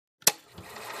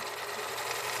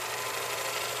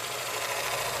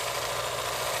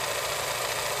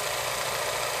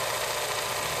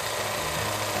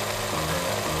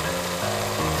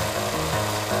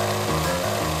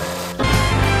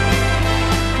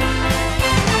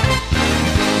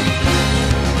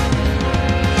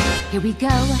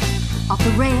off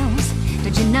the rails.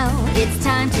 Don't you know it's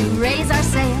time to raise our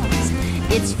sails?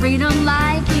 It's freedom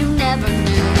like you never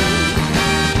knew.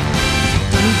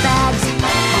 Don't need bags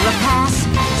or a pass.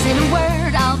 Say the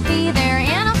word, I'll be there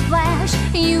in a flash.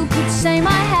 You could say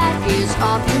my hat is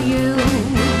off to you.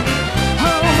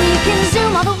 Oh, we can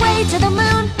zoom all the way to the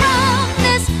moon from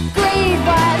this great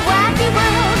wide wacky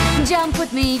world. Jump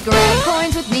with me, grab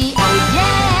coins with me, oh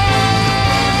yeah.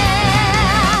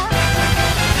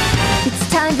 It's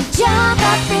time to jump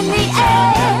up in the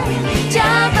air.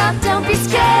 Jump up, don't be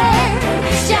scared.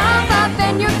 Jump up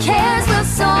and your cares will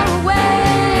soar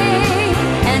away.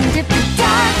 And if the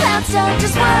dark clouds start to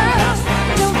swirl,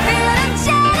 don't feel a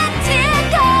shed a tear,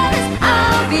 'cause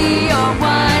I'll be your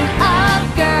one-up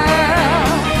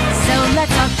girl. So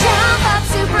let's all jump up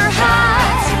super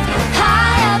high,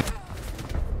 high up.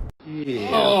 Yeah.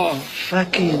 Oh,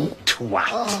 fucking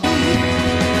twat.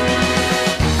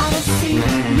 Odyssey,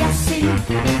 yes, see.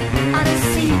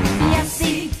 Odyssey, yes,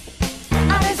 see.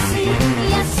 Odyssey,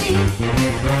 yes, see.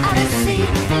 Odyssey,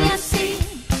 yes, see.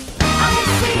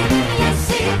 Odyssey, yes,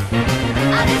 see.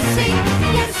 Odyssey,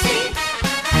 yes, see.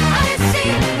 Odyssey,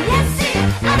 yes, see.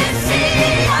 Odyssey,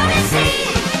 Odyssey.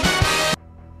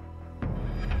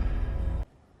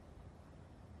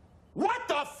 What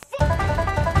the fuck?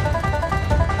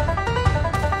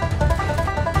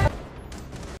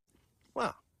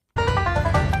 Wow.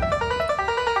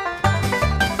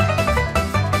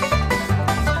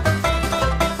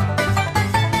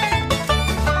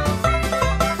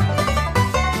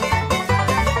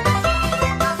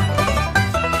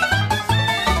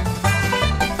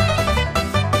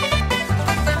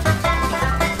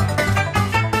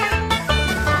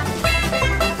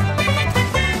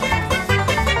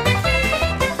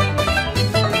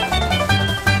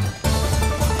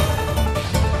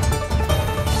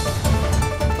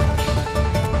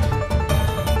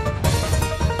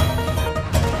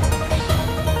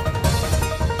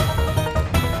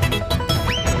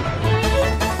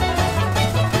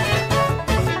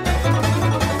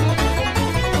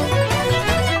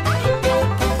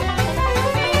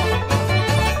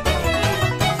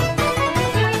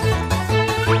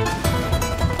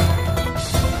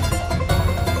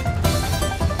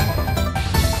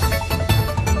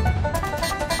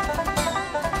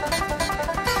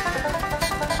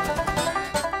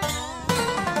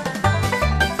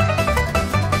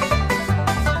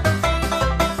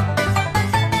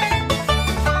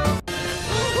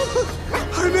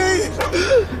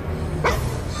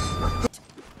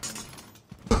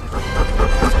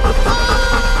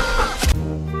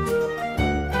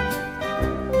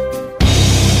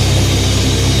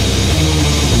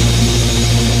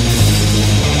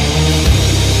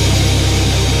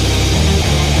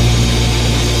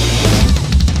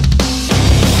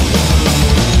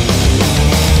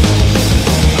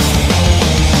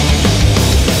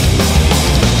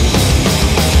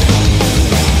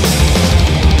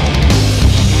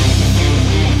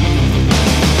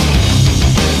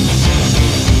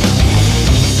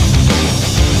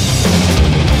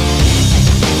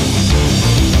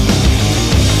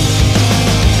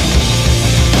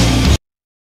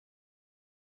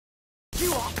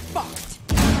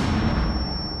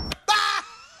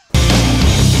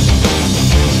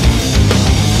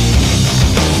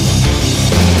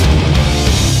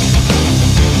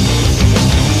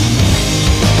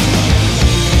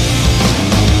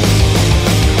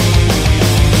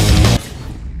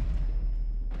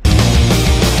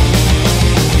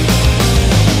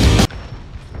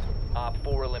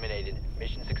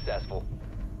 Mission successful.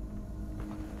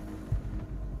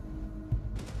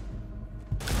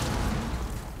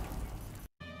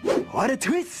 What a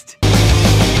twist!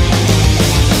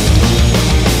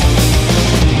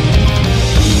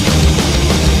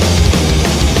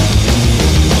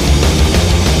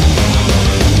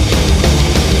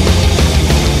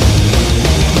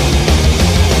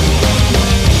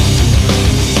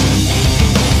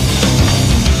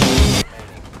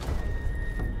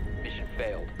 Mission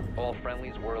failed. All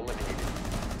friendlies were eliminated.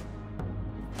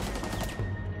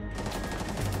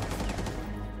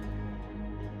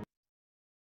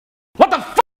 What the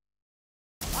f-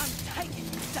 I'm taking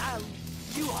you down.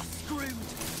 You are screwed.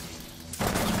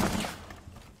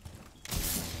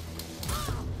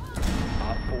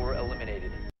 Op 4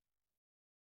 eliminated.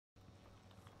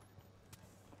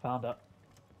 Found it.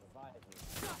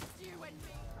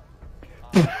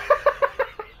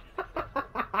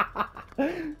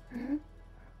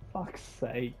 Fuck's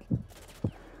sake.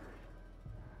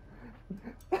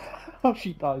 How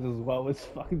she dies as well is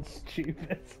fucking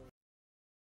stupid.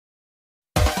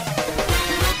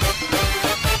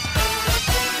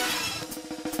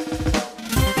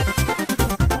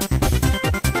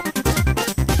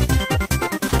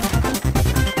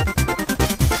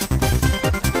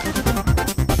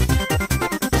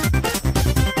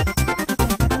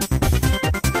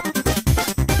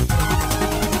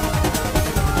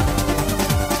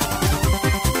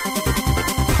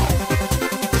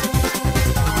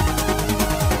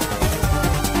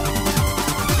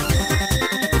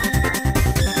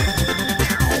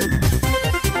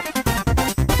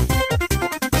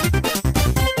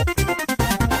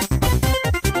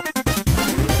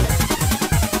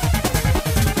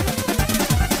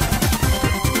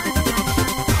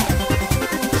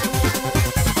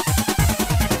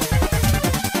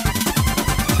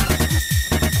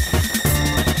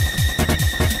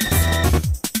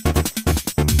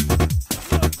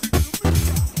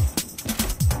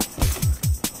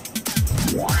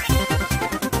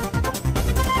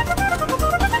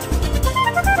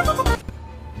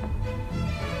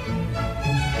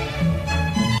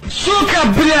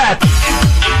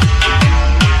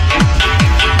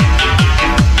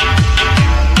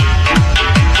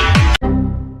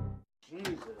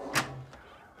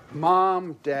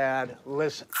 Mom, Dad,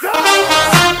 listen.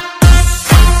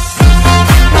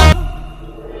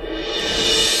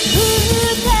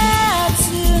 二つ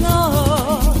の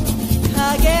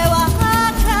影は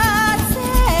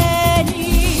風に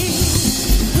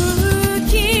吹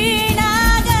き流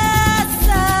さ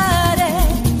れ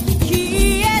消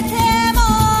えても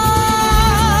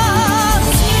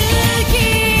次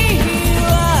は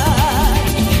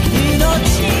命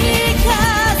重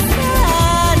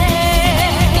ね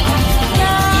名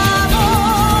も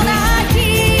なき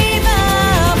ま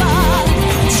ま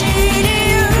散り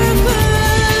ゆく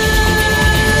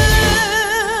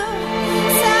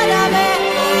定め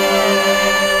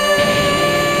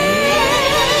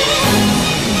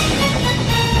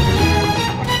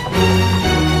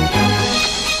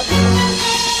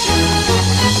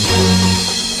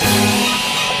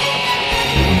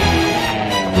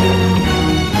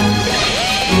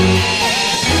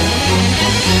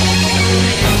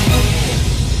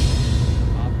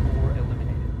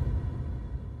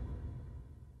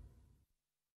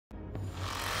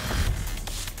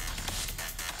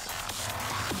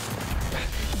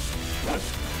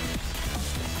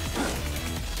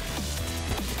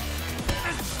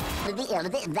Op 4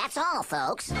 eliminated. That's all,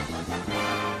 folks.